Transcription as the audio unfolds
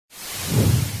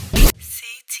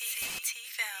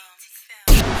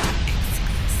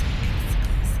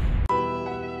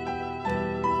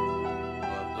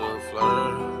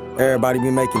Everybody be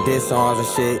making diss songs and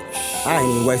shit. I ain't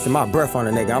even wasting my breath on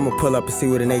a nigga. I'ma pull up and see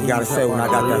what a nigga gotta say when I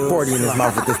got that 40 in his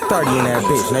mouth with this 30 in that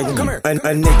bitch, nigga. Come here.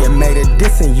 A nigga made a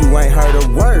diss and you ain't heard a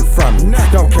word from me.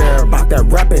 Don't care about that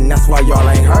rapping, that's why y'all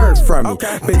ain't heard from me.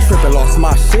 Been trippin', lost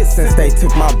my shit since they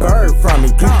took my bird from me.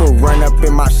 People run up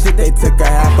in my shit, they took a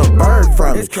half a bird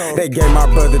from me. They gave my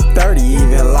brother 30,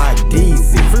 even like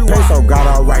DZ. Peso got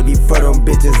alright before them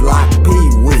bitches like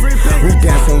Pee-wee. We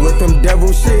dancing with them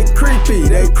devil shit, creepy,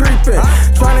 they creepin'.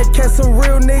 Tryna catch some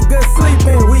real niggas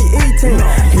sleeping, we eating.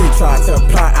 He tried to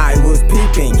plot, I was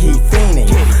peeping, he fiending.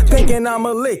 Thinking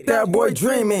I'ma lick that boy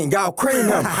dreaming, I'll cream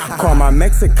him. Call my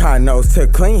Mexicanos to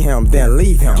clean him, then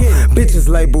leave him. Bitches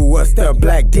label us the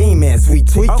black demons, we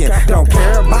tweaking. Don't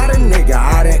care about a nigga,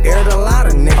 I done aired a lot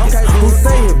of niggas. Who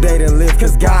say if they done live,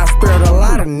 cause God spared a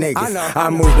lot of niggas. I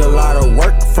moved a lot of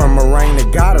work from a rain to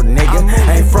God, a nigga.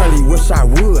 Ain't friendly, wish I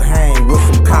would hang with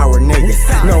some coward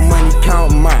niggas. No money,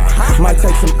 count mine, might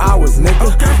take some hours,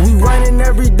 nigga. We running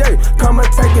every day, come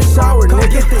and take a shower,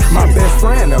 nigga. My best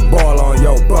friend a ball on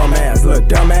your bum ass, little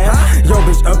dumb ass. Yo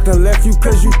bitch up and left you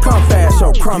cause you come fast,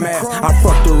 yo crumb ass. I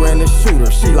fucked her in the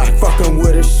shooter, she like fucking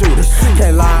with a shooter.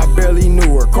 Can't lie, I barely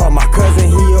knew her, call my cousin,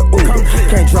 he a Uber.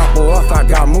 Can't drop her off, I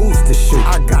got moves to shoot.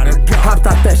 I gotta go. Hopped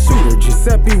out that shooter,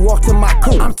 Giuseppe walked in my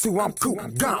coupe. I'm cool,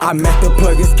 I'm gone. I met the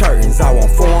plug his curtains, I won't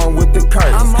form with the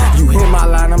curtains. You hit my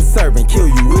line, I'm serving, kill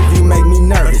you if you make me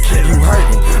nervous. You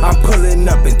hurting, I'm pulling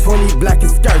up in 20 black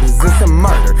excursions, it's a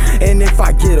murder. And if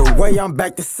I get away, I'm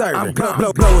back to serving.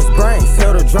 Blow his brains,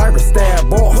 tell the driver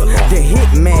stab off. The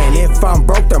hitman, if I'm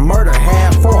broke, the murder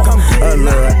half off. A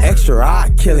little extra, I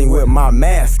kill him with my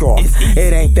mask off.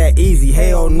 It ain't that easy,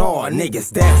 hell no,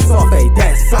 niggas that soft, they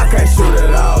that soft. I can't shoot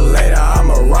it out later, I'm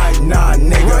a right now,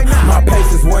 nigga. My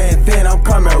pace is weighing thin, I'm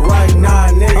coming right now,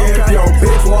 nigga. If your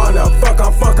bitch wanna fuck,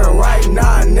 I'm fucking right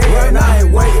now, nigga. And I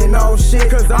ain't waiting on shit,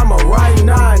 cause I'm a right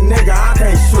now, nigga. I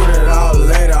can't shoot it out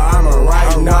later, I'm a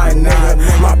right now,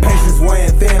 nigga. My pace is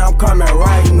weighing thin, I'm coming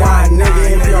right now,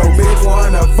 nigga. If your bitch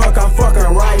wanna fuck, I'm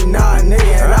fucking right now,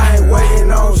 nigga. And I ain't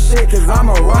waiting on shit, cause I'm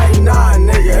a right now,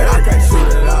 nigga. I can't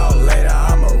shoot it out later,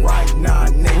 I'm a right now,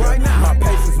 nigga. My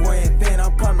pace is weighing thin,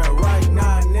 I'm coming right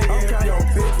now, nigga. If your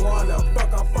bitch wanna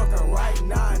fuck, I'm fucking right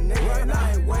now, nigga. And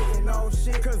I ain't waiting on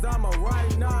shit, cause I'm a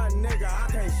right now, nigga.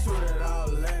 I can't shoot it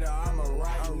out later, I'm a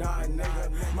right now,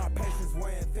 nigga. My pace is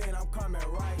weighing thin, I'm coming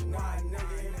right now,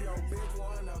 nigga. If your bitch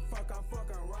wanna fuck, I'm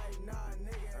fucking right now,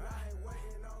 nigga. And I ain't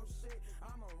waiting on shit,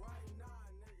 I'm a right